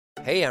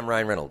Hey, I'm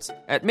Ryan Reynolds.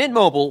 At Mint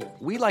Mobile,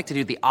 we like to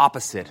do the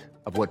opposite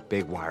of what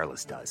Big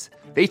Wireless does.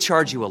 They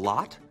charge you a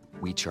lot,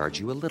 we charge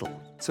you a little.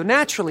 So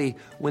naturally,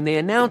 when they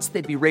announced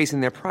they'd be raising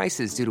their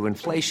prices due to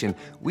inflation,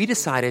 we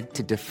decided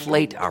to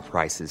deflate our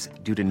prices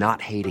due to not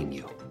hating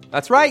you.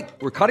 That's right.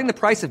 We're cutting the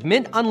price of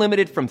Mint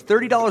Unlimited from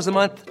 $30 a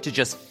month to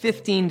just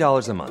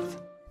 $15 a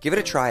month. Give it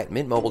a try at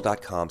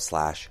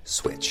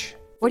mintmobile.com/switch.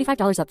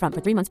 $45 up front for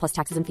 3 months plus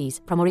taxes and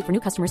fees. Promo rate for new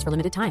customers for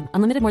limited time.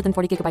 Unlimited more than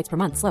 40 gigabytes per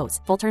month. Slows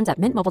full terms at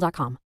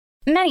mintmobile.com.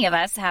 Many of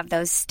us have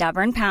those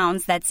stubborn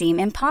pounds that seem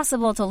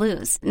impossible to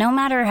lose, no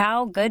matter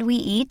how good we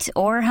eat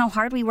or how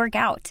hard we work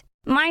out.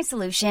 My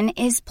solution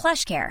is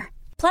PlushCare.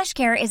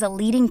 PlushCare is a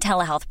leading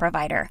telehealth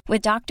provider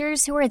with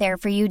doctors who are there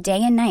for you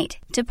day and night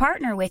to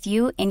partner with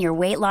you in your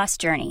weight loss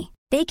journey.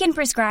 They can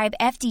prescribe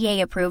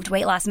FDA-approved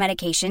weight loss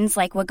medications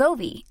like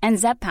Wegovy and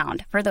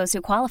Zepbound for those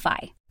who qualify.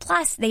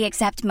 Plus, they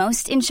accept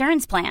most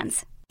insurance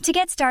plans. To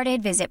get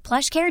started, visit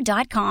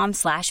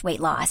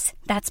plushcare.com/weightloss.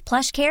 That's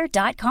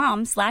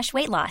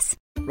plushcare.com/weightloss.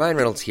 Ryan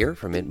Reynolds here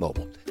from Mint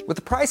Mobile. With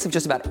the price of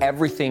just about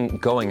everything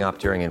going up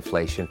during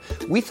inflation,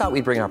 we thought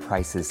we'd bring our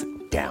prices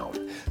down.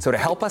 So to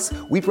help us,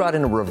 we brought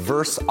in a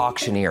reverse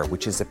auctioneer,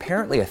 which is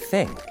apparently a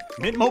thing.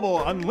 Mint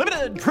Mobile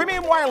Unlimited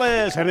Premium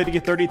Wireless. How to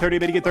get 30, 30,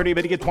 how to get 30,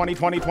 how to get 20,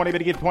 20, 20, how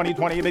to get 20,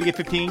 20, how to get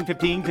 15,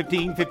 15,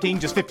 15,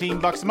 15, just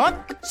 $15 a month?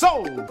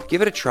 Sold!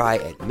 Give it a try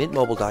at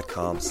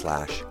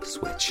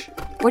mintmobile.com/switch.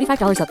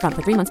 $45 up front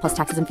for 3 months plus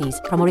taxes and fees.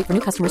 Promo rate for new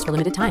customers for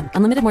limited time.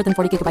 Unlimited more than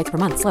 40 gigabytes per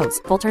month. Slows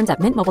full terms at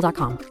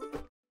mintmobile.com.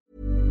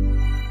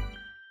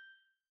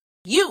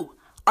 You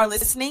are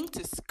listening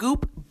to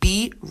Scoop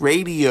B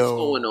Radio.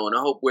 What's going on? I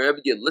hope wherever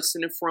you're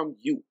listening from,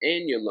 you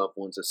and your loved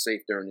ones are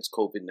safe during this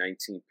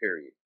COVID-19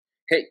 period.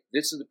 Hey,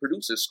 this is the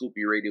producer of Scoop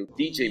B Radio,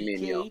 DJ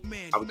Manio.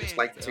 I would just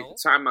like to take the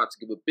time out to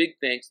give a big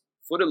thanks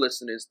for the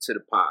listeners to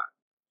the pod.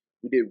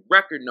 We did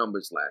record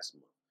numbers last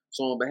month.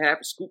 So on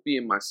behalf of Scoop B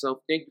and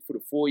myself, thank you for the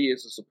 4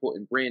 years of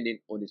supporting Brandon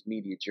on his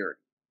media journey.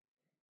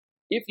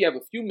 If you have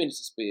a few minutes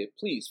to spare,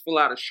 please fill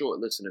out a short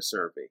listener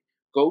survey.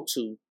 Go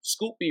to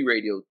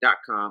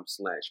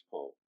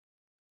scoopbradio.com/poll.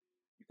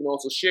 You can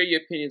also share your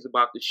opinions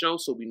about the show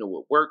so we know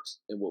what works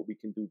and what we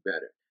can do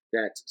better.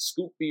 That's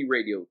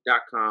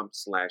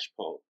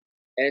scoopbradio.com/poll.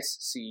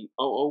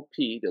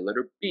 SCOOP, the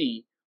letter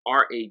B,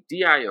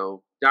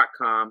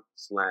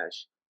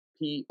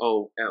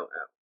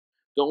 RADIO.com/POLL.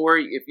 Don't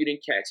worry if you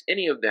didn't catch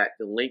any of that,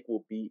 the link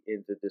will be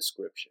in the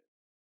description.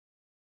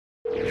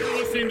 You're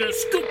listening to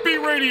Scoop B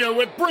Radio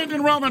with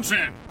Brandon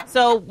Robinson.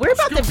 So we're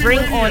about to bring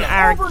Radio. on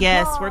our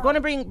guests. We're going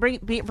to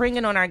bring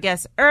in on our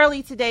guests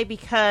early today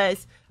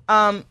because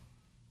I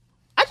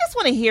just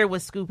want to hear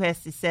what Scoop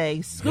has to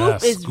say.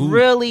 Scoop is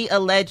really a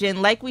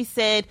legend. Like we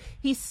said,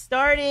 he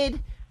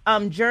started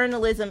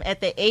journalism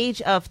at the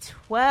age of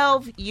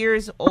 12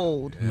 years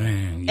old.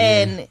 Man, yeah.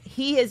 And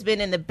he has been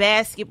in the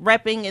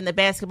repping in the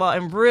basketball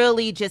and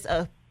really just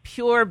a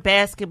pure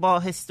basketball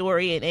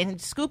historian. And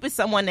Scoop is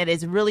someone that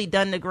has really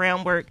done the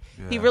groundwork.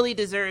 Yeah. He really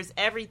deserves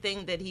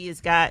everything that he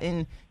has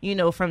gotten,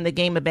 from the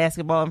game of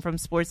basketball and from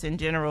sports in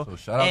general. So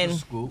shout out to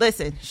Scoop.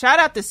 Listen, shout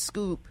out to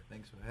Scoop.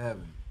 Thanks for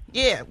having me.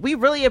 Yeah, we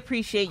really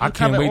appreciate you I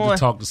can't coming wait on. to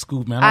talk to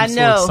Scoop, man. I'm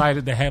so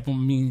excited to have him.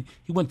 I mean,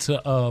 he went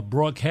to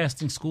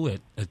broadcasting school at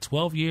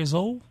 12 years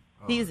old.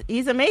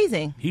 He's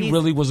amazing. He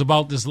really was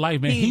about this life,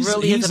 man. He's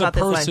a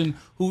person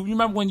who, you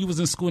remember when you was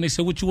in school and they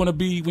said, what you want to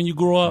be when you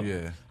grow up?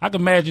 Yeah. I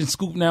can imagine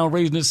Scoop now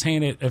raising his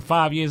hand at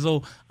 5 years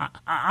old.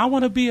 I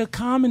want to be a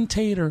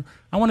commentator.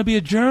 I want to be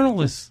a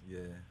journalist. Yeah.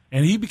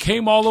 And he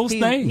became all those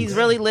things. He's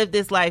really lived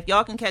this life.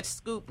 Y'all can catch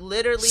Scoop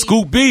literally.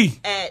 Scoop B.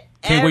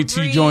 Can't wait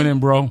till you join in,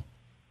 bro.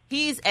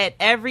 He's at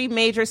every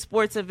major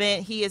sports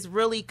event. He is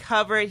really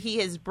covered. He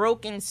has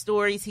broken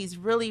stories. He's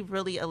really,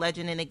 really a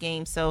legend in the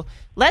game. So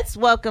let's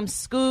welcome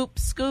Scoop.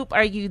 Scoop,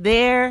 are you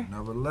there?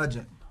 Another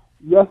legend.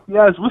 Yes.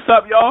 What's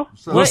up, y'all?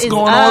 What's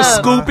going on,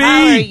 Scoopy?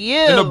 How are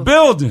you? In the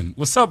building.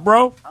 What's up,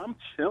 bro? I'm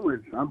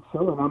chilling. I'm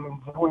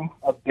enjoying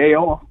a day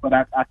off, but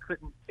I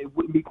couldn't. It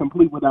wouldn't be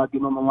complete without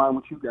getting on the line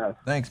with you guys.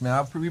 Thanks,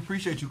 man. We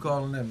appreciate you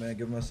calling in, man.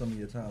 Giving us some of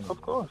your time.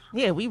 Of course.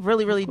 Yeah, we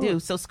really, really do.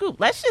 So, Scoop,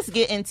 let's just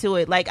get into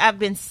it. Like, I've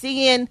been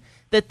seeing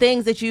the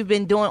things that you've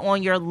been doing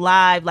on your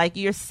live. Like,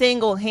 you're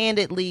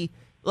single-handedly,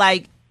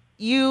 like,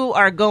 you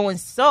are going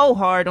so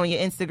hard on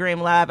your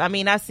Instagram live. I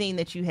mean, I've seen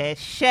that you had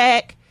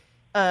Shaq.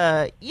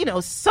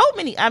 So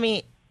many. I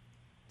mean,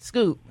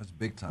 Scoop. That's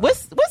big time.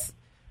 What's the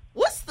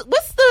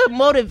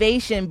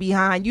motivation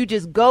behind you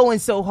just going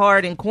so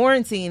hard in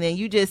quarantine and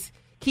you just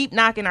keep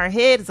knocking our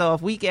heads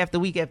off week after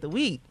week after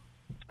week?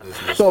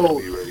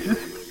 So,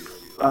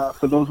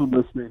 for those who are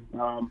listening,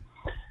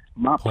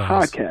 my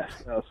podcast,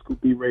 Scoop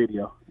B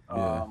Radio,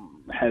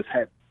 has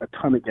had a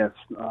ton of guests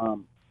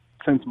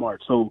since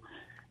March. So,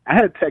 I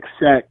had text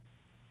Shaq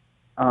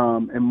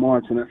in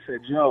March, and I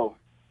said, "Yo,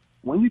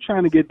 when you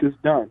trying to get this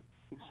done?"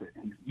 He said,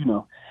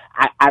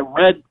 I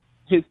read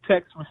his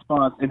text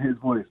response in his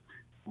voice.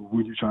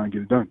 When you trying to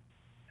get it done?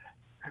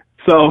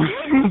 So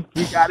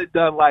we got it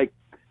done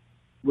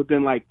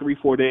within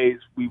 3-4 days.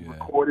 We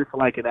recorded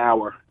for an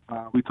hour.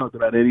 We talked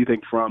about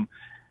anything from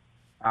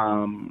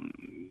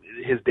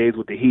his days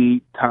with the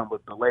Heat, time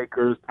with the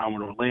Lakers, time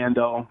with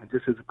Orlando, and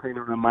just his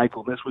opinion on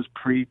Michael. This was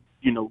pre,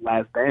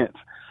 Last Dance.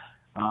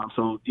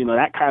 So,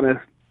 that kind of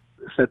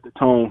set the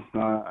tone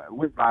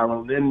with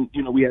viral. And then,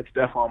 we had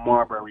Stephon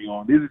Marbury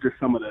on. These are just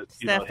some of the,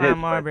 Stephon hits,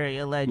 Marbury,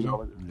 a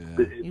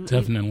legend.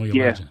 Definitely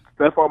a legend.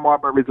 Stephon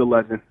Marbury's a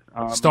legend.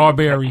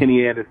 Starberry.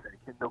 Kenny Anderson,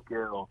 Kendall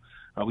Gill.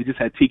 We just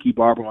had Tiki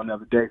Barber on the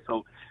other day.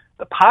 So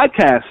the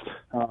podcast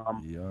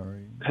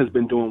has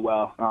been doing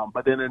well.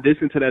 But then in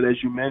addition to that,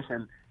 as you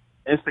mentioned,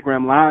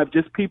 Instagram Live,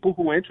 just people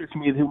who interest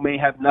me who may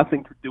have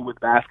nothing to do with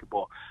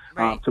basketball.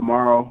 Right.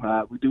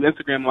 Tomorrow, we do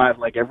Instagram Live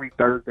like every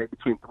Thursday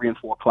between 3 and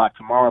 4 o'clock.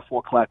 Tomorrow at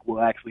 4 o'clock,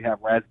 we'll actually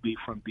have Razby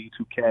from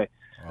B2K.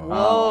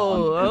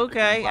 Whoa,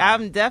 okay.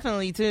 I'm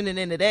definitely tuning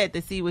into that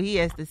to see what he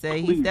has to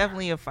say. He's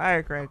definitely a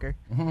firecracker.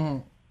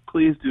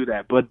 Please do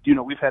that. But,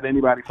 we've had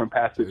anybody from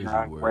Pastor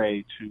John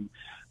Gray to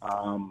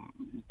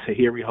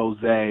Tahiri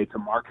Jose to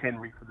Mark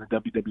Henry from the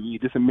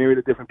WWE, just a myriad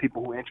of different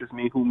people who interest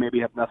me who maybe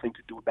have nothing to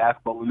do with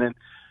basketball. And then,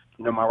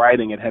 my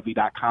writing at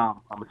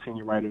heavy.com. I'm a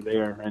senior writer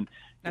there. And,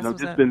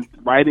 just been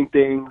writing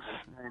things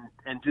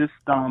and just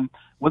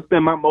what's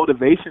been my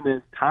motivation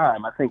is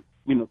time. I think,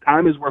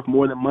 time is worth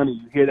more than money.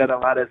 You hear that a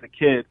lot as a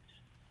kid.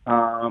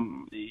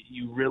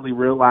 You really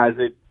realize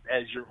it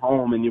as you're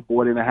home and you're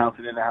bored in the house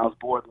and in the house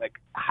bored, like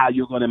how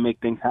you're going to make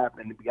things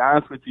happen. To be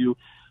honest with you,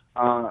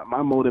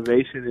 my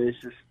motivation is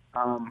just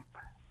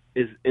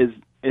is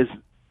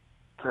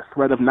the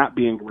threat of not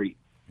being great.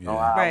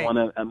 I want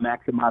to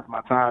maximize my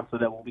time so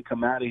that when we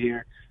come out of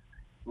here,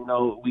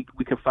 we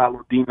can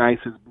follow D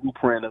Nice's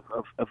blueprint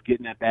of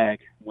getting that bag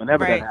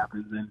whenever that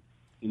happens. And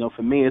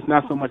for me, it's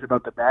not so much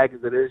about the bag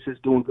as it is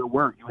just doing good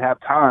work. You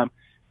have time.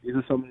 These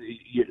are some of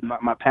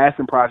my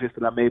passion projects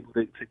that I'm able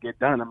to get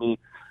done. I mean,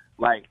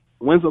 like,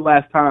 when's the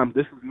last time?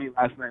 This was me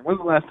last night. When's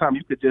the last time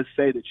you could just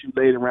say that you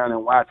laid around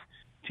and watched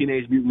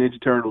Teenage Mutant Ninja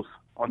Turtles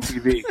on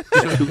TV?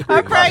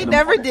 I probably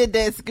never did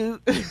that,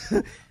 Scoot.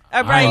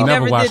 I probably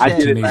never watched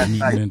did that. Teenage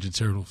Mutant Ninja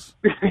Turtles.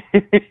 I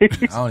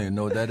don't even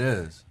know what that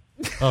is.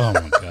 Oh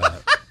my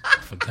God,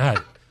 I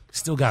forgot.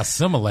 Still got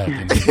Similac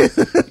in there.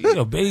 You're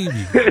a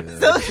baby.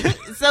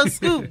 So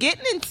Scoop,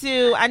 getting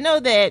into, I know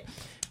that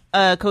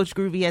Coach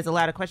Groovy has a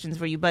lot of questions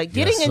for you, but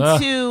getting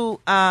into,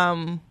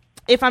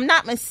 if I'm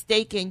not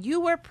mistaken, you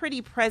were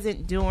pretty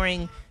present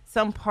during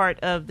some part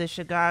of the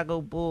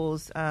Chicago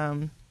Bulls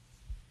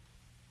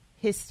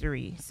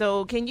history.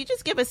 So can you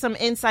just give us some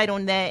insight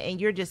on that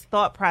and your just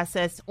thought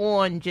process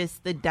on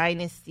just the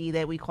dynasty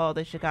that we call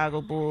the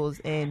Chicago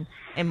Bulls and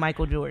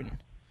Michael Jordan?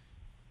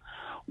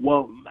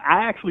 Well,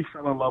 I actually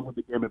fell in love with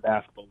the game of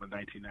basketball in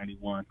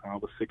 1991. I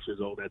was 6 years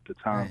old at the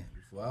time.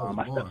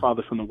 My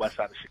stepfather's from the west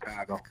side of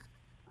Chicago.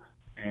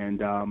 And,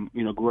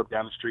 grew up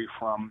down the street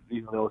from,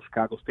 the old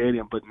Chicago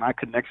Stadium. But my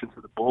connection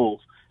to the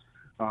Bulls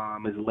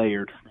is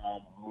layered.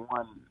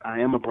 One,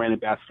 I am a brand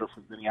ambassador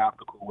for Zenni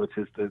Optical, which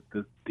is the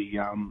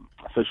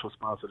official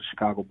sponsor of the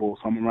Chicago Bulls.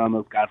 So I'm around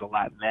those guys a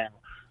lot now.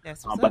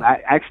 But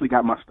I actually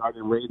got my start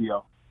in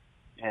radio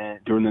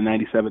during the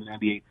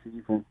 97-98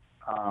 season,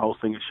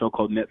 hosting a show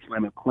called Net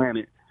Slamming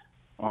Planet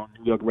on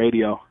New York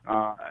radio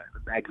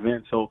back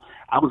then. So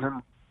I was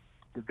in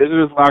the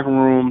visitors' locker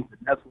room, the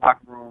Nets locker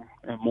room,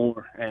 and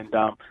more. And,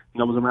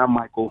 was around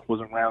Michael, was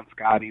around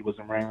Scotty, was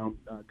around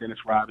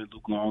Dennis Rodman,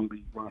 Luke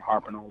Longley, Ron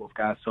Harper, and all those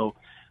guys. So,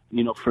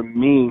 for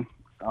me,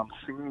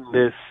 seeing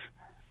this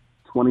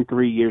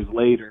 23 years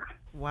later.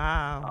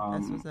 Wow,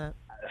 that's what's up.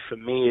 For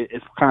me,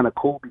 it's kind of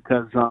cool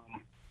because,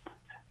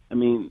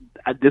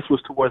 this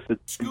was towards the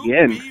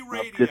end of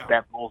just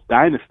that Bulls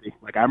dynasty.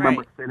 Like, I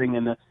remember sitting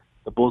in the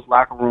Bulls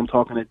locker room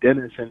talking to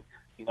Dennis, and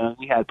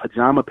we had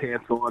pajama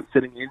pants on,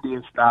 sitting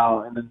Indian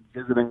style, and then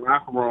visiting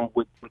locker room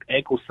with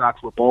ankle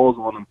socks with balls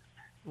on them.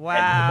 Wow.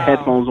 And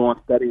headphones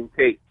on, studying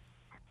tape.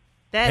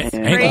 That's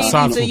crazy.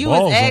 So you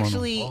was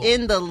actually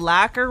in the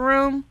locker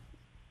room?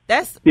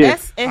 That's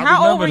and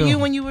how old were you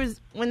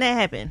when that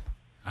happened?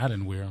 I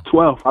didn't wear them.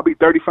 12. I'll be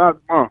 35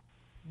 tomorrow.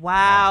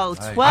 Wow,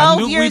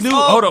 12 years old.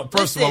 Hold up.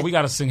 First of all, we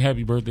got to sing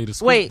Happy Birthday to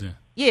Scoop. Wait, then.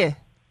 yeah.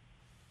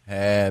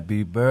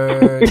 Happy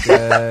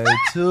birthday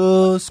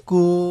to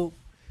Scoop.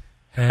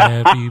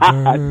 Happy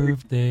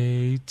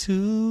birthday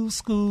to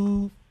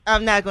Scoop.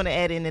 I'm not going to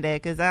add into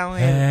that because I don't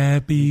have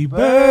Happy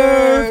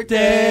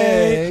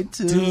birthday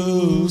to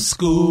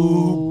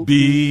Scooby.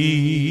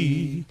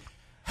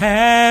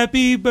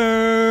 Happy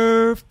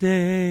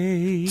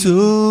birthday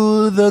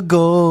to the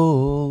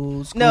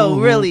ghost. No,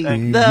 really.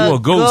 You a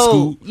goat,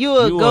 Scoop. You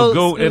a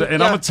goat.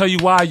 And I'm going to tell you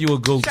why you a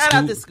goat, Shout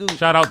out to Scoop.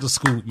 Shout out to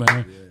Scoop,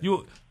 man.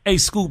 Hey,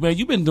 Scoop, man,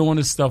 you've been doing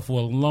this stuff for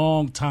a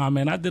long time,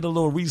 man. I did a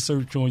little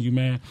research on you,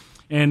 man.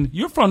 And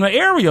you're from the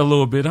area a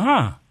little bit,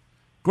 huh?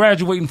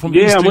 Graduating from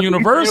Eastern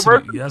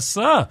University. Yes,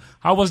 sir.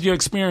 How was your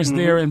experience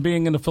there and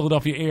being in the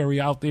Philadelphia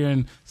area out there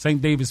in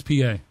St. Davis,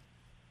 PA?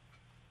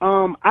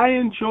 I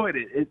enjoyed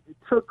it. It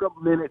took a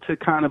minute to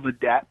kind of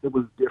adapt. It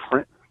was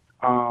different.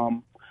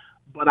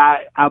 But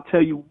I'll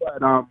tell you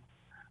what,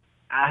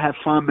 I have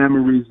fond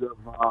memories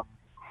of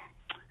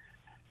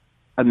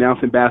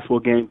announcing basketball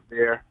games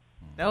there.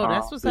 Oh,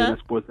 that's what's being up. a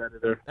sports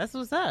editor. That's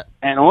what's up.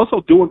 And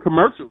also doing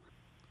commercials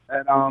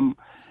at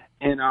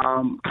in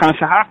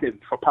Conshohocken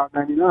for Pop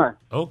 99.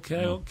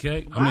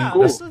 Okay.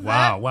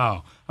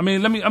 Wow. I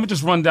mean, let me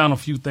just run down a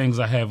few things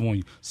I have on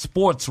you.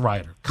 Sports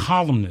writer,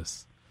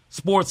 columnist,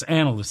 sports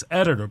analyst,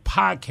 editor,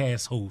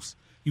 podcast host.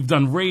 You've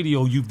done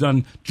radio, you've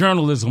done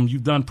journalism,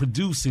 you've done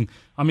producing.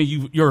 I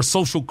mean, you're a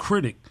social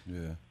critic.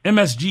 Yeah.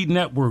 MSG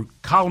Network,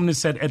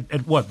 columnist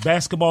at what?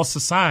 Basketball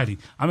Society.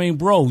 I mean,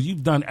 bro,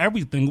 you've done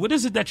everything. What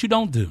is it that you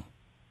don't do?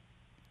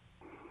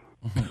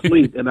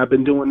 Sleep, and I've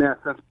been doing that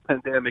since the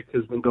pandemic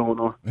has been going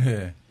on.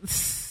 Yeah.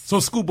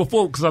 So, Scoop,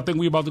 because I think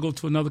we're about to go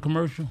to another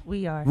commercial.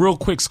 We are. Real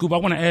quick, Scoop, I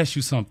want to ask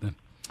you something.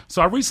 So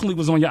I recently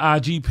was on your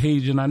IG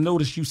page, and I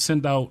noticed you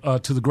sent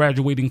out to the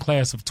graduating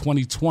class of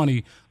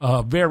 2020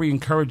 a very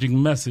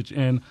encouraging message,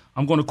 and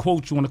I'm going to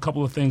quote you on a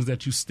couple of things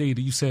that you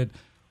stated. You said,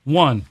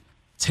 1,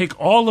 take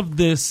all of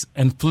this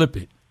and flip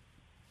it.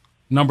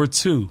 Number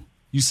 2,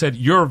 you said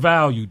you're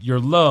valued, you're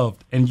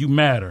loved, and you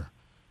matter.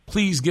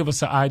 Please give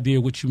us an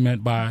idea what you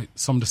meant by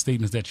some of the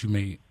statements that you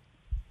made.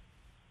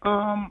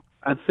 I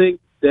think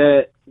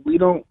that we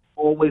don't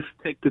always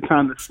take the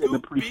time to sit and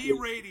appreciate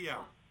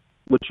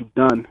what you've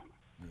done.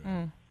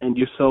 And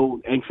you're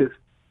so anxious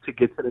to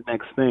get to the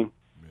next thing.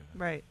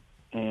 Right.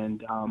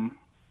 And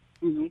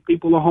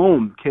people are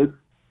home. Kids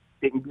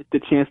didn't get the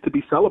chance to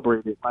be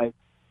celebrated. Like,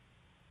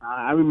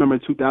 I remember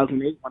in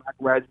 2008 when I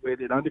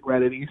graduated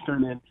undergrad at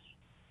Eastern, and,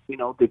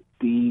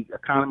 the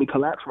economy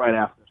collapsed right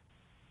after.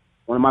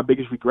 One of my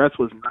biggest regrets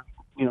was not,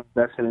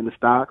 investing in the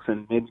stocks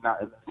and maybe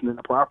not investing in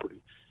the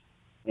property.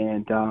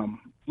 And,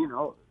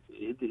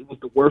 it was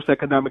the worst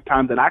economic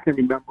time that I can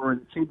remember,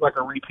 and it seems like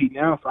a repeat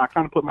now. So I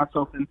kind of put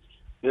myself in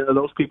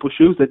those people's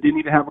shoes that didn't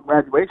even have a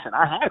graduation.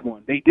 I had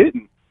one; they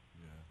didn't.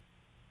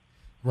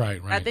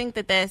 Right. I think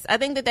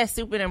that's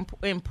super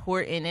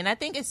important, and I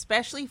think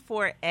especially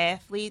for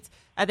athletes,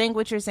 I think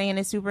what you're saying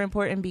is super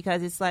important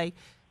because it's like,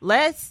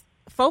 let's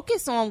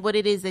focus on what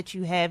it is that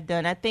you have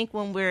done. I think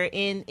when we're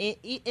in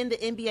the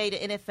NBA, the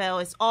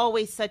NFL, it's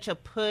always such a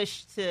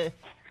push to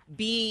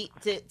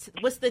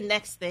what's the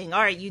next thing? All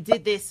right, you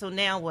did this, so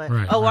now what?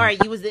 All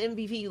right, you was the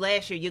MVP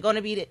last year. You're going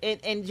to be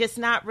and just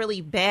not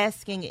really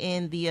basking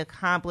in the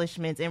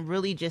accomplishments and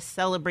really just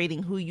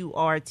celebrating who you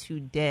are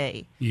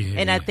today. Yeah.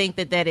 And I think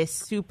that is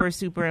super,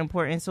 super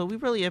important. So we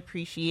really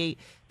appreciate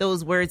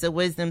those words of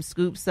wisdom,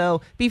 Scoop. So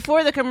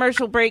before the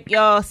commercial break,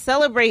 y'all,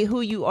 celebrate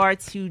who you are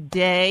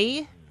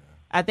today.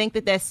 I think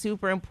that's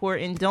super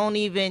important.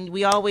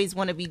 We always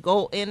want to be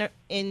goal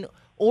in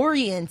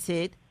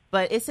oriented,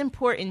 but it's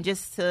important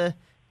just to,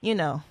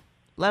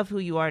 love who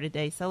you are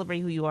today, celebrate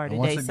who you are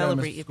today,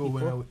 celebrate your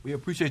people. We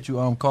appreciate you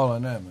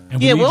calling that, man.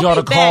 And we need y'all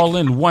to call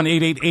in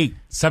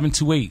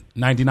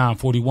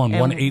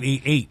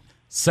 1-888-728-9941,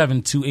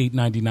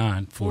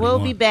 1-888-728-9941. We'll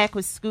be back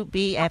with Scoop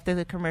B after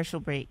the commercial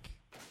break.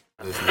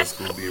 This is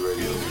Scoop B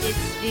Radio.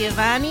 It's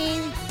Giovanni.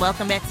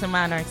 Welcome back to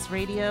Monarchs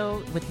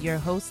Radio with your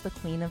host, the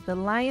Queen of the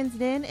Lion's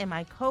Den, and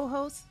my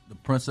co-host, the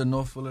Prince of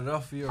North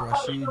Philadelphia,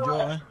 Rashid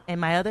Jordan, and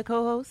my other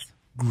co-host,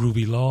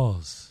 Groovy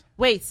Laws.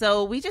 Wait,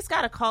 so we just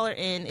got a caller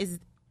in. Is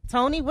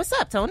Tony? What's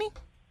up, Tony?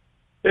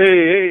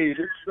 Hey, this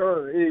is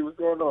Sean. Hey, what's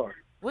going on?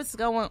 What's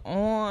going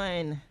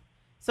on?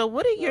 So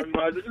what are your...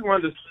 I just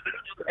wanted to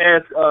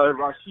ask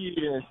Rashid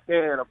and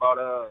Stan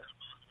about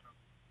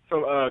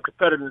some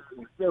competitors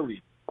in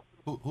Philly.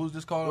 Who's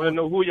this caller? I want to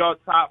know who y'all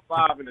top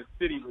 5 in the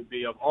city would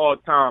be of all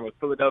time of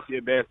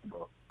Philadelphia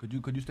basketball. Could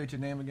you state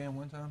your name again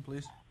one time,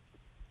 please?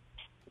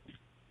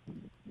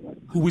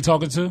 Who we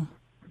talking to?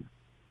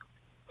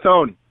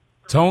 Tony?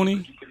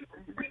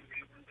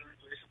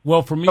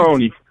 Well, for me...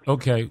 Tony.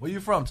 Okay. Where you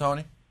from,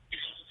 Tony?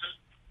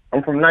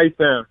 I'm from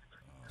Nicetown.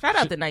 Shout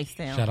out to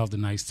Nicetown. Shout out to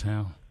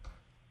Nicetown.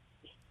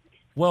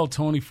 Well,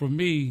 Tony, for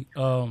me,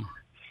 some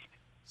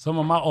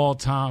of my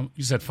all-time...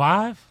 You said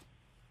 5?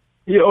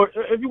 Yeah, or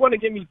if you want to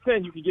give me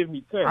 10, you can give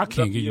me 10. I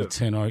can't give you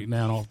 10 right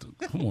now.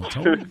 Come on,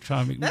 Tony. You're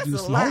trying to make me do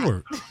some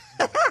homework.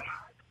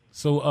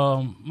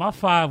 So my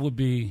 5 would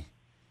be,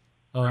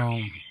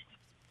 and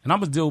I'm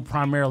going to deal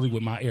primarily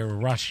with my era,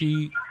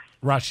 Rasheed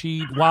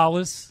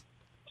Wallace.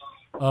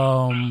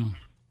 I'm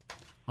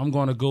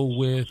going to go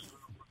with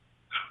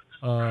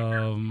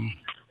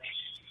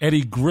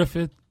Eddie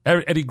Griffin.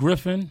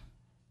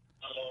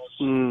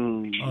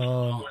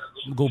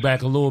 Go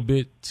back a little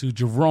bit to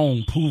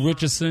Jerome Pooh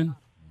Richardson.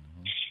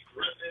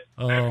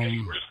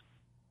 And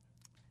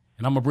I'm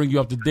gonna bring you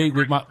up to date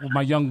with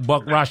my young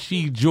buck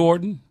Rashid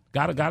Jordan.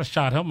 Gotta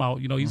shout him out.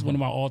 He's one of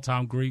my all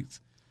time greats.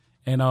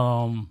 And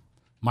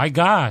my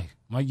guy,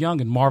 my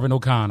youngin, Marvin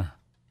O'Connor.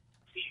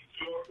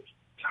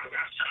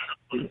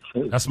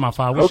 That's my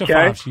 5. What's your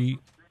 5, Sheed?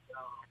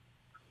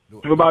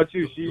 What about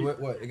you, Sheed?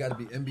 What? It got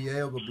to be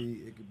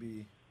NBA. It could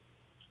be.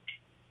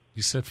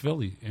 You said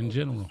Philly in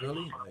general.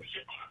 Philly.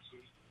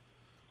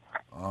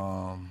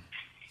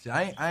 See,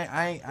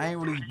 I ain't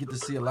really get to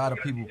see a lot of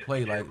people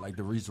play like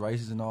the Reese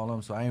Rices and all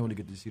them, so I ain't really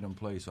get to see them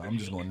play. So I'm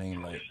just gonna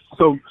name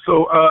So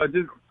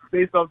just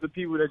based off the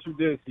people that you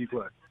did see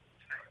play.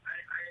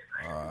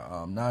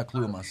 not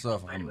including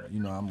myself.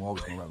 I'm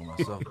always gonna rock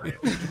with myself. But,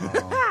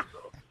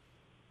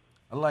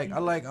 I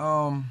like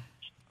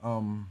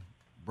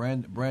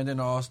Brandon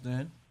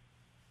Austin.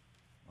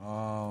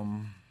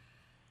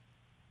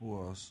 Who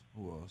else?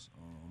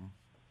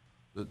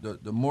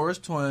 The Morris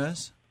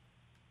Twins.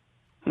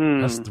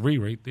 That's 3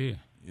 right there.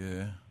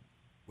 Yeah.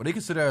 Well, they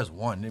consider as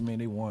one.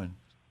 They won.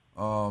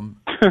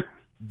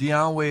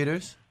 Deion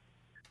Waiters.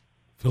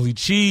 Philly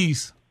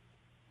Cheese.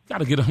 Got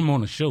to get him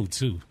on the show,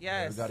 too.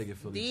 Yes. We got to get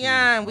Philly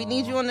Deion, Cheese. we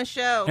need you on the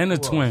show. And the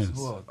Twins.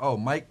 Who else? Oh,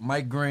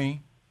 Mike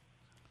Green.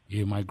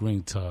 Yeah, Mike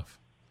Green tough.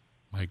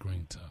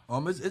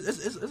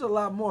 It's a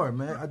lot more,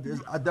 man. I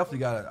definitely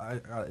got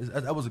it.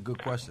 That was a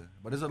good question,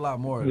 but there's a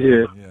lot more.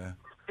 Yeah.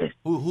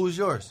 Who's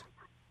yours?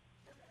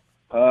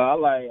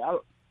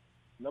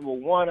 Number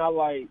one, I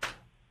like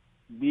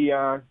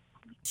Deion.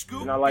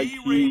 And I like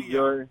Steve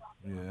Jordan.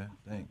 Yeah,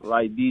 thanks. I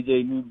like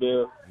DJ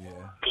Newbell.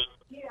 Yeah.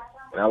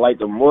 And I like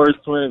the Morris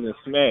Twins and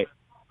Smack.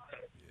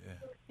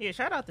 Yeah,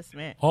 shout out to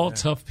Smack. All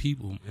tough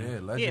people.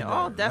 Yeah,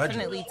 all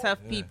definitely tough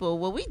people.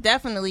 Well, we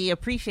definitely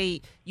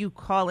appreciate you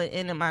calling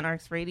in to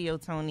Monarchs Radio,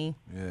 Tony.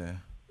 Yeah.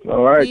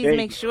 All right. Please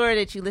make sure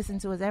that you listen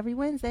to us every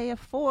Wednesday at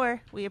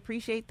 4. We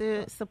appreciate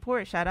the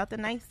support. Shout out to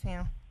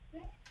Nicetown.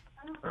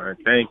 All right,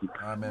 thank you.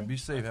 All right, man. Be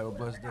safe. Have a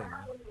blessed day,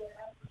 man.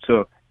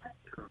 Sure.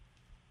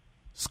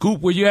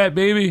 Scoop, where you at,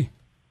 baby?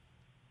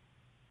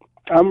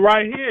 I'm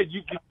right here.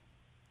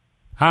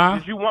 Huh?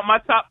 Did you want my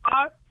top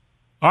 5?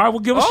 All right, well,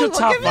 give us your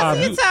top 5.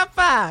 Give us your top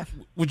 5.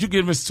 Would you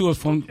give us to us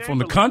from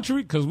the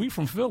country? Because we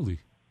from Philly.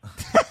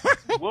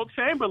 Wilt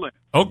Chamberlain.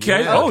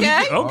 Okay. Yeah.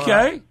 Oh, okay.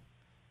 Right.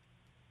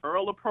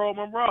 Earl of Pearl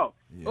Monroe.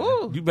 Yeah.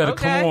 Ooh, You better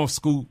come on,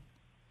 Scoop.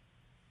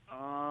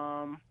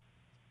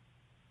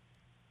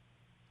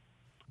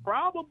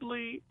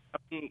 Probably,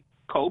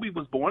 Kobe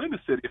was born in the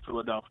city of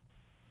Philadelphia.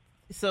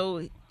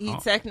 So he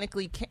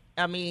technically can't.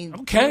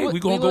 Okay, we're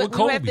going to go with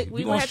Kobe.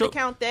 We have to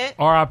count that.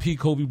 R.I.P.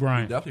 Kobe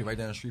Bryant. Definitely right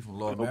down the street from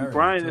Lord Kobe Marriott.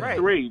 Bryant is Right.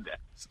 3.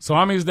 So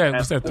how many is that?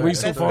 What's that, 3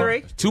 so That's far?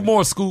 3. 2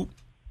 more, Scoop.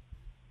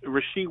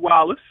 Rasheed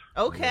Wallace.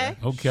 Okay.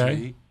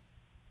 Okay.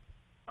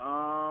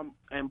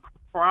 And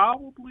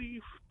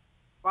probably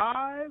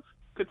 5,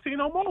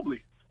 Cuttino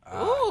Mobley.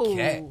 Ooh.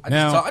 Cat.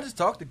 Now- I just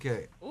talked to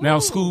Cat. Now,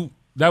 Scoop,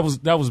 that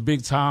was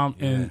big time,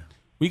 and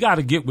we got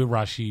to get with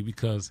Rasheed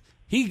because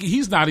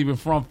he's not even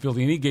from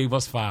Philly, and he gave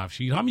us 5.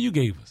 Sheed, how many you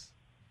gave us?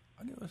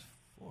 I gave us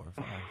 4 or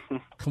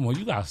 5. Come on,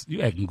 you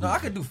acting goofy. No, I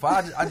could do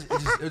 5. It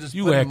was just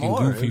You plenty acting more.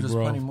 goofy, it was just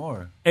bro. plenty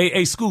more.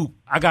 Hey, Scoop,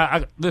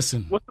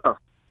 listen. What's up?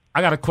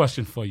 I got a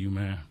question for you,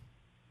 man.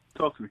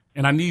 Talk to me.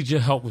 And I need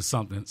your help with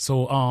something.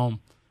 So,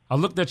 I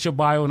looked at your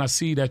bio and I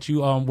see that you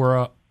were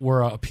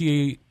a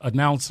PA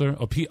announcer,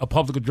 a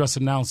public address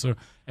announcer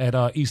at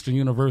Eastern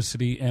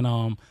University, and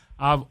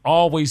I've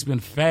always been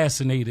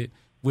fascinated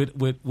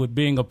with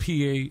being a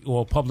PA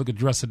or a public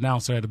address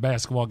announcer at a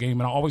basketball game,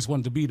 and I always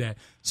wanted to be that.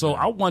 So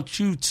I want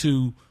you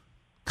to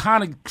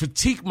kind of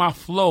critique my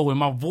flow and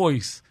my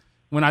voice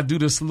when I do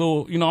this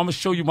little. I'm gonna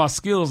show you my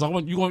skills.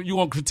 You want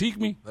to critique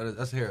me?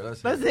 Let's hear it.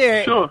 Let's hear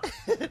it. Sure.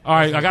 All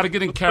right, I got to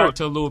get in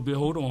character a little bit.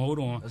 Hold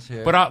on. Let's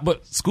hear it.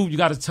 But Scoop, you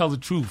got to tell the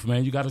truth,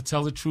 man. You got to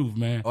tell the truth,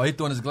 man. Oh, he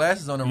throwing his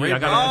glasses on the Yeah, radio. I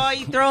gotta- Oh,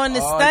 you throwing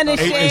the stunning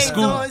Hey, shades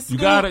Scoop, on Scoop.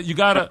 you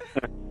gotta.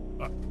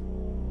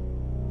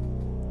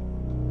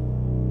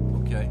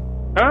 Okay.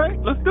 All right,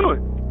 let's do it.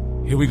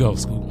 Here we go,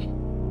 Scoop.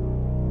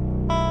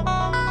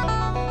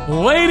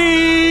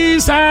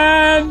 Ladies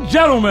and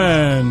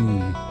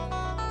gentlemen,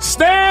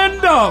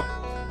 stand up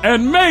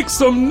and make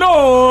some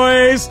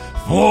noise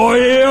for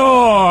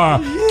your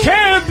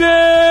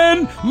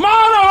Camden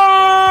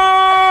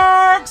Monarchs.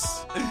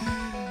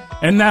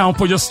 And now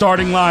for your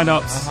starting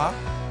lineups.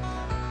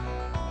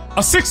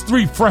 A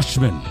 6'3"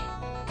 freshman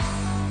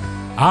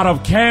out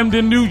of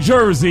Camden, New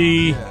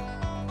Jersey,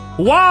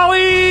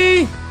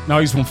 Wally. No,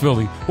 he's from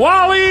Philly.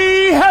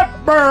 Wally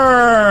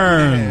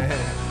Hepburn.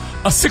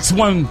 A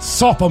 6'1"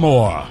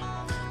 sophomore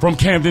from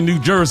Camden, New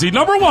Jersey.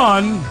 Number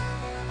 1,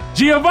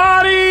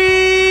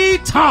 Giovanni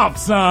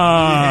Thompson.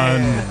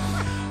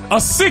 A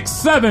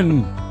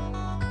 6'7"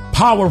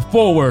 power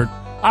forward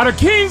out of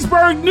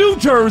Kingsburg, New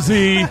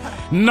Jersey.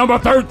 Number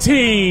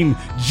 13,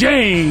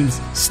 James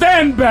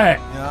Stanback.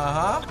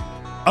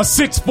 A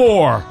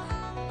 6'4"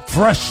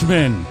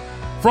 freshman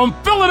from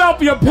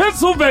Philadelphia,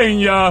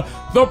 Pennsylvania,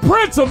 the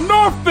Prince of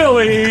North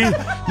Philly,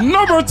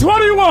 number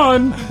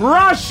 21,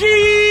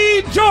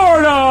 Rasheed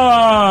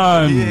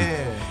Jordan.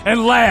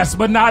 And last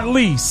but not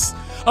least,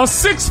 a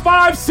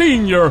 6'5"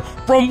 senior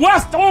from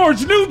West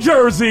Orange, New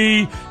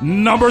Jersey,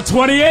 number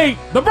 28,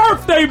 the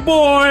birthday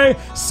boy,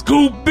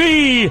 Scoop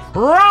B.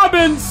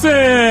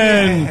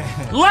 Robinson.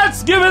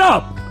 Let's give it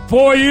up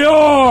for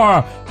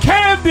your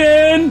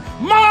Camden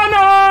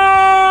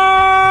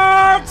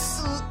Monarchs.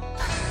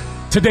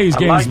 Today's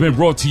game has been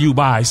brought to you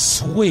by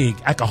Swig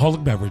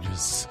Alcoholic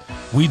Beverages.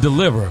 We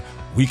deliver.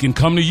 We can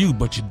come to you,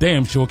 but you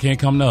damn sure can't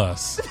come to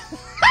us.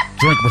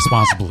 Drink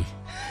responsibly.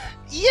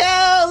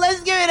 Yo, let's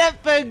give it up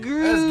for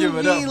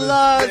Groovy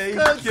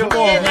Laws. Come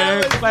on,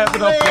 man. Clap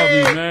it up for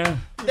me,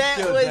 man. That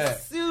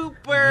was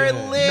super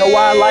lit. You know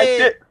why I liked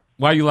it?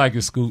 Why you like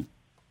it, Scoop?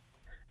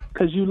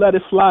 Because you let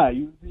it fly.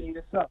 You be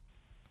yourself.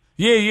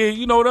 Yeah.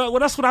 You know that.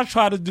 Well, that's what I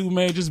try to do,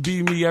 man. Just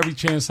be me every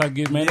chance I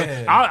get, man.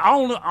 Yeah. I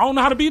don't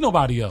know how to be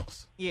nobody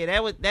else. Yeah,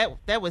 that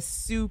was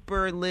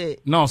super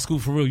lit. No,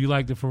 Scoop, for real. You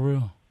liked it for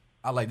real?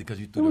 I liked it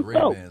because you threw the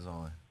Ray-Bans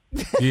on.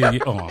 Yeah.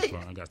 Oh, I'm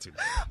sorry. I got to.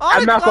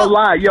 I'm not gonna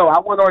lie, yo. I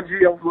went on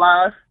Geo's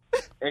live,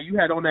 and you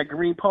had on that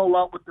green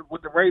polo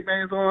with the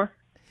Ray-Bans on.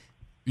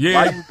 Yeah.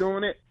 While you was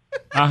doing it.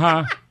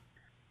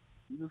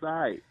 You was all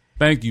right.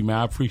 Thank you, man.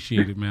 I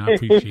appreciate it, man. I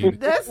appreciate it.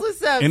 That's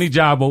what's up. Any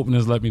job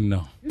openers, let me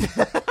know.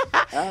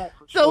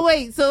 So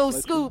wait,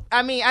 Scoop,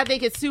 I mean, I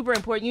think it's super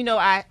important. You know,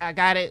 I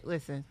got it.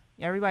 Listen,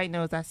 everybody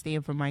knows I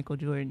stand for Michael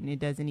Jordan. It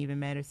doesn't even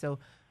matter. So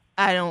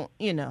I don't,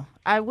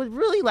 I would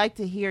really like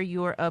to hear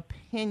your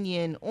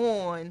opinion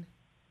on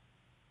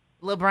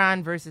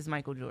LeBron versus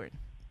Michael Jordan.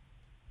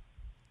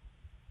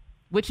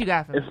 What you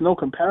got for me? It's no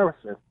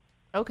comparison.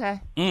 Okay.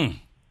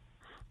 And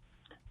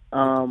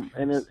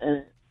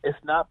it's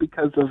not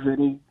because of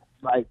any,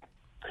 like,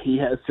 he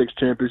has 6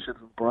 championships,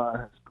 LeBron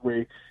has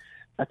 3.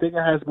 I think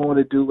it has more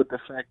to do with the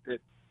fact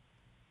that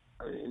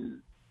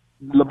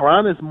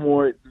LeBron is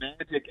more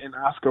Magic and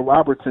Oscar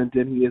Robertson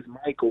than he is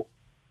Michael.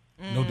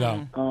 No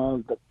doubt.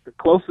 The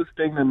closest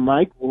thing to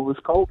Michael is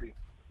Kobe.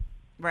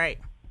 Right.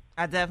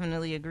 I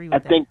definitely agree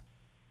with that. I think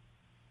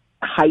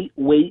height,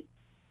 weight,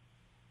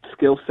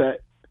 skill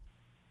set,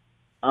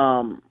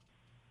 Kobe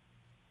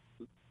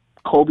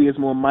is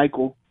more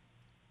Michael,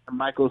 and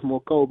Michael is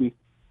more Kobe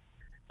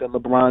than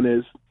LeBron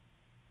is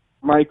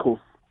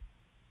Michael.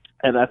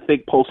 And I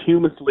think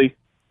posthumously,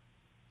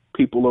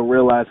 people are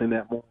realizing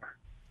that more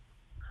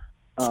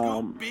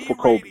for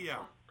Kobe.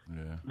 Yeah.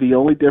 The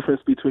only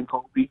difference between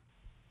Kobe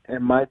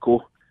and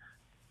Michael,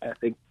 I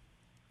think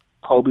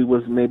Kobe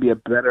was maybe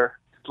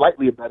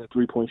slightly a better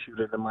three-point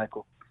shooter than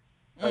Michael.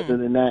 Other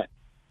than that,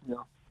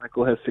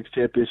 Michael has 6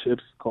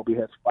 championships. Kobe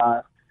has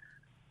 5.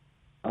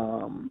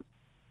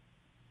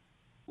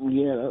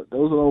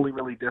 Those are only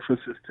really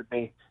differences to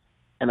me.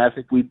 And I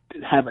think we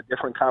have a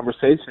different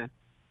conversation.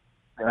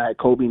 And had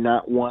Kobe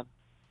not won,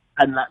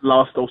 had not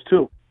lost those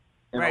 2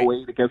 in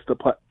 08 against the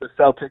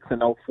Celtics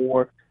and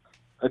 04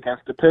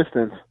 against the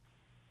Pistons.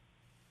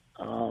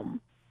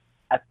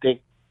 I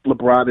think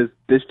LeBron is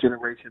this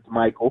generation's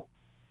Michael.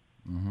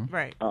 Mm-hmm.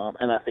 Right.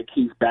 And I think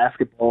he's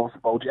basketball's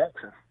Bo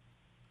Jackson.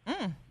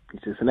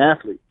 He's just an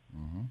athlete.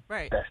 Mm-hmm.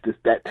 Right. That's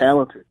just that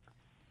talented.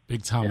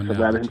 Big time. And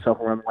surrounding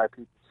himself around the right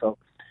people. So,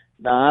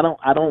 no,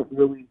 I don't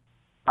really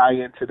buy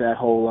into that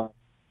whole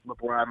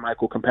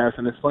LeBron-Michael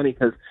comparison. It's funny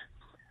because,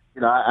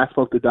 I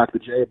spoke to Dr.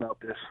 J about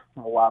this a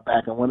while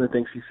back, and one of the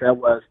things he said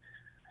was,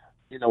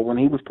 when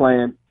he was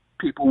playing,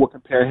 people would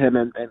compare him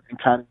and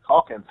Connie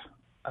Hawkins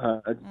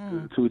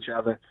to each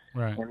other.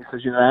 Right. And he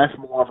says, that's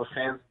more of a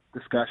fan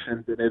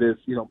discussion than it is,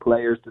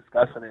 players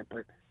discussing it.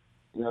 But,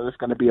 there's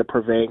going to be a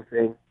pervading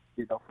thing,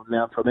 from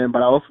now till then.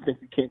 But I also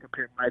think you can't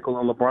compare Michael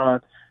and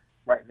LeBron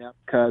right now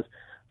because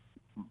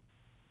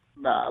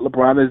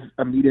LeBron is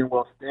a median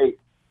World State,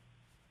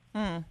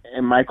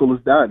 and Michael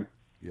is done.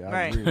 Yeah, I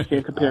right. agree. You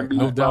can't compare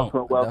median doubt. to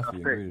a World Cup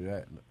Definitely agree to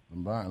that.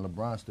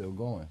 LeBron's still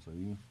going, so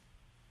you.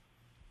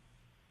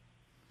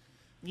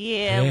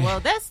 Yeah,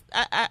 well, that's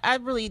I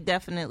really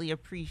definitely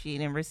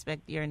appreciate and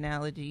respect your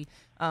analogy,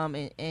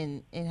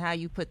 and how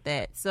you put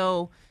that.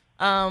 So,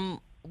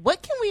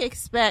 what can we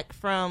expect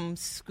from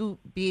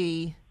Scoop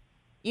B?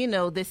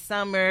 This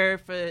summer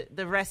for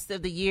the rest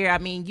of the year. I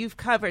mean, you've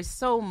covered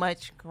so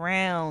much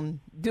ground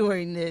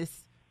during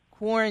this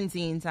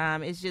quarantine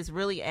time. It's just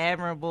really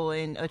admirable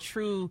and a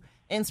true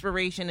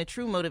inspiration, a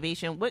true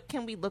motivation. What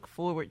can we look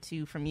forward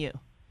to from you?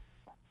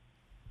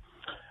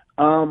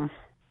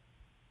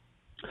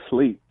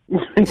 Sleep.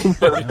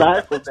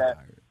 Aside from that,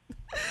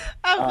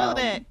 I feel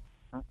that.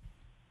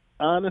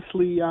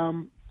 Honestly,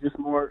 just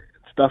more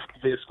stuff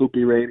via Scoop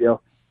B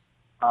Radio.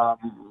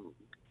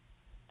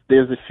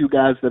 There's a few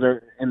guys that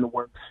are in the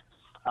works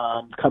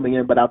coming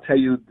in, but I'll tell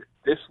you,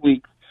 this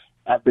week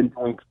I've been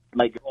doing,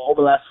 like, all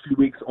the last few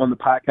weeks on the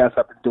podcast,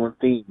 I've been doing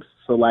themes.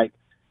 So, like,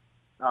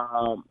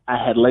 I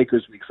had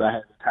Lakers week, so I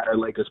had entire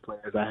Lakers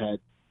players. I had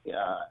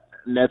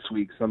Nets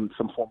week, some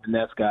former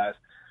Nets guys.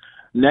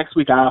 Next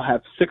week I'll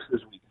have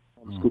Sixers week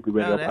on the Scoop B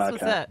Radio that's podcast.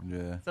 What's up.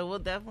 Yeah. So we'll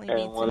definitely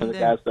be And one of tuned the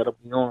in. guys that'll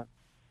be on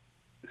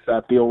is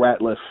Theo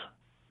Ratliff,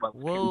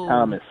 Whoa.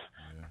 Thomas.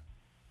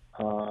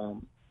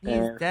 He's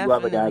And a few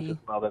other guys definitely- as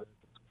well that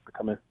are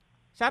coming.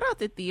 Shout out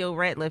to Theo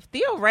Ratliff.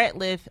 Theo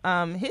Ratliff,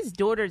 his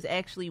daughters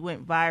actually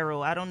went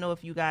viral. I don't know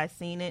if you guys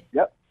seen it.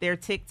 Yep. Their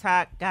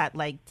TikTok got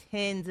like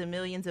tens of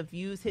millions of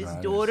views. His Nah, I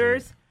didn't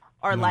daughters see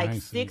are No, I like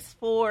ain't seen it.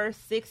 6'4",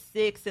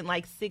 6'6", and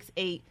like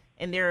 6'8",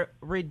 and they're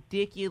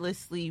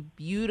ridiculously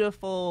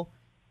beautiful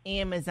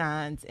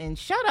Amazons. And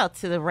shout out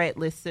to the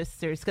Ratliff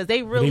sisters because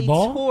they really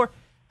ball? tore.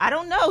 I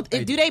don't know.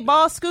 Do they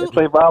ball, They Scoop?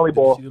 play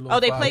volleyball. Oh,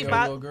 they play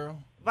volleyball.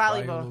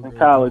 volleyball. In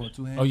college.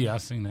 Oh, yeah, I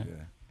seen that.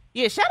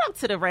 Yeah, shout out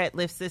to the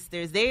Ratliff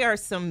sisters. They are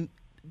some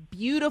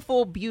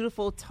beautiful,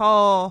 beautiful,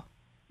 tall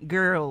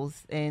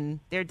girls, and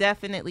they're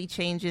definitely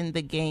changing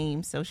the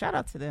game. So shout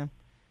out to them.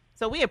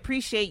 So we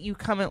appreciate you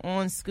coming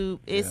on,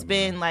 Scoop. It's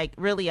been like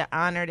really an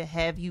honor to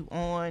have you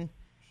on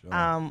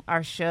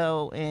our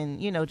show, and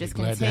just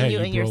continue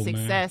in your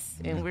success.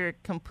 Man. And we're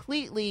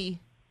totally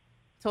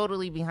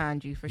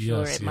behind you for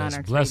sure at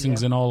Monarch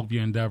Blessings Radio. in all of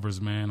your endeavors,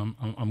 man.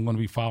 I'm going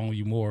to be following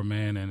you more,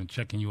 man, and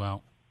checking you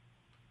out.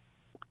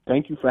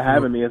 Thank you for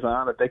having me. It's an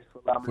honor. Thank you for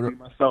allowing me to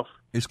be myself.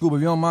 Hey, Scoop, if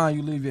you don't mind,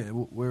 you leave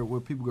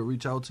where people can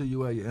reach out to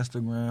you at, your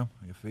Instagram,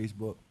 your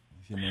Facebook.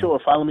 Sure.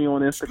 Follow me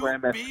on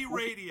Instagram at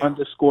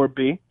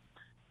 _B,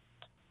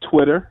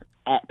 Twitter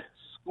at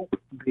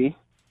ScoopB,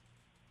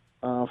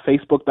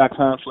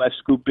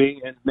 Facebook.com/ScoopB,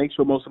 and make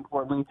sure, most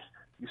importantly,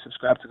 you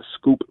subscribe to the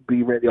Scoop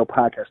B Radio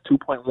podcast.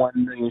 2.1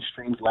 million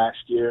streams last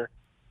year.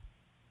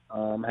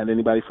 Had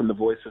anybody from The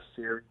Voice of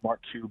Siri,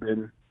 Mark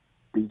Cuban,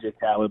 DJ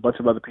Khaled, a bunch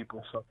of other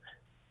people. So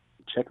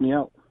check me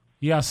out.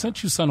 Yeah, I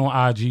sent you something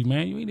on IG,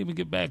 man. You ain't even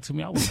get back to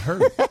me. I was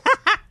hurt.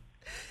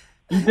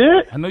 You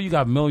did? I know you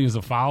got millions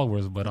of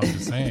followers, but I'm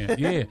just saying.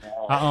 Yeah,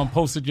 I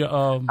posted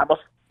your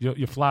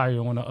flyer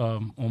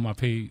on my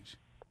page.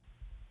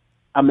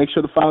 I'll make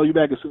sure to follow you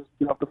back as soon as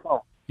you get off the phone.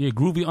 Yeah,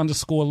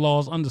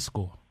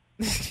 Groovy_Laws_.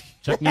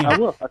 Check me out. I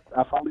will.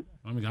 I'll follow you.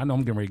 I know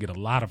I'm getting ready to get a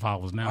lot of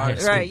followers now. All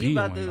right, you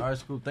about to. All right,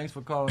 Scoop. Thanks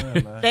for calling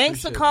in, man.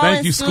 Thanks for calling,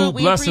 Thank you, Scoop.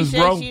 We Blessings,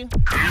 appreciate bro.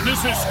 you. And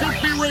this is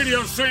Scoop B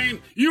Radio saying,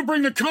 you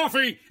bring the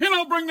coffee and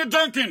I'll bring the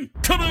Dunkin'.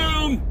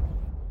 Kaboom!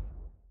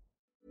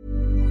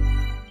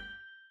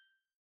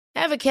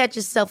 Ever catch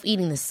yourself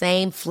eating the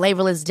same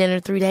flavorless dinner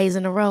 3 days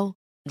in a row?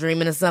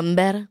 Dreaming of something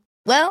better?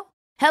 Well,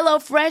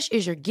 HelloFresh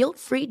is your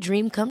guilt-free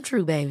dream come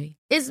true, baby.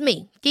 It's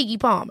me, Keke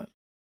Palmer.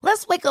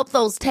 Let's wake up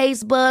those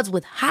taste buds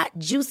with hot,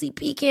 juicy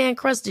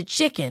pecan-crusted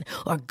chicken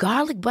or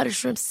garlic butter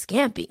shrimp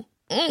scampi.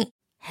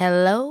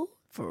 Hello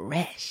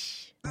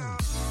Fresh.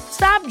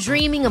 Stop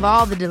dreaming of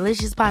all the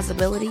delicious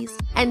possibilities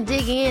and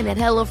dig in at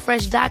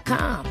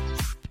HelloFresh.com.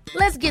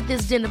 Let's get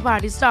this dinner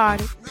party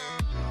started.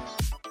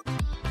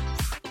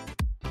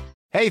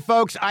 Hey,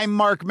 folks, I'm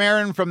Mark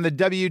Maron from the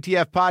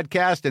WTF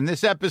Podcast, and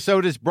this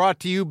episode is brought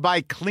to you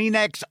by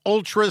Kleenex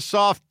Ultra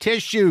Soft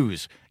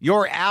Tissues,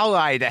 your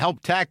ally to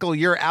help tackle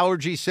your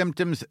allergy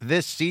symptoms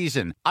this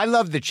season. I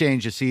love the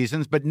change of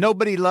seasons, but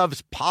nobody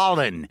loves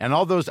pollen and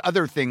all those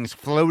other things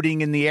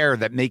floating in the air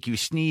that make you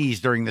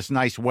sneeze during this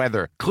nice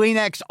weather.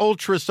 Kleenex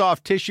Ultra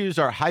Soft Tissues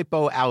are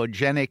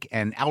hypoallergenic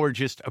and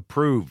allergist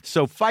approved,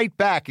 so fight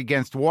back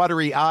against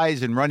watery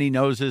eyes and runny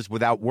noses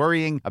without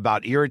worrying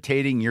about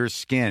irritating your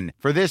skin.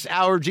 For this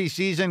allergy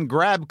season,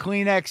 grab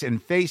Kleenex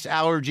and face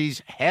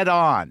allergies head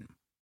on.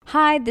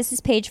 Hi, this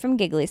is Paige from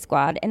Giggly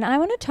Squad, and I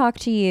want to talk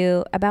to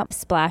you about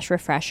Splash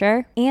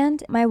Refresher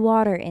and my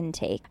water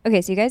intake.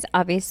 Okay, so you guys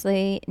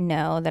obviously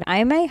know that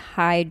I'm a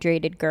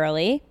hydrated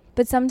girly,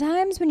 but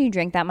sometimes when you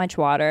drink that much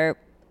water,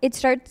 it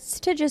starts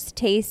to just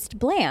taste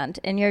bland,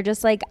 and you're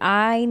just like,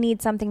 I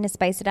need something to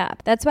spice it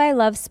up. That's why I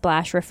love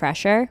Splash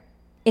Refresher.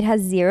 It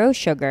has 0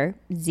 sugar,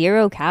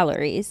 0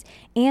 calories,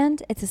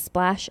 and it's a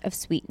splash of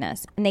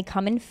sweetness. And they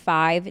come in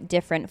 5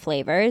 different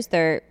flavors.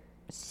 They're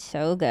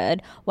so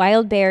good.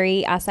 Wild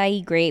berry,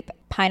 acai grape,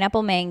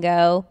 pineapple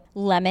mango,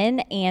 lemon,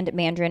 and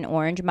mandarin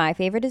orange. My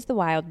favorite is the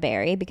wild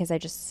berry because I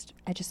just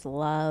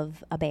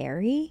love a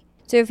berry.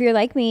 So if you're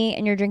like me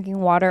and you're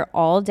drinking water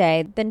all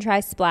day, then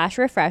try Splash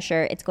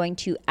Refresher. It's going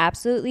to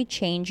absolutely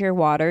change your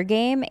water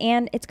game,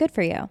 and it's good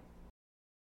for you.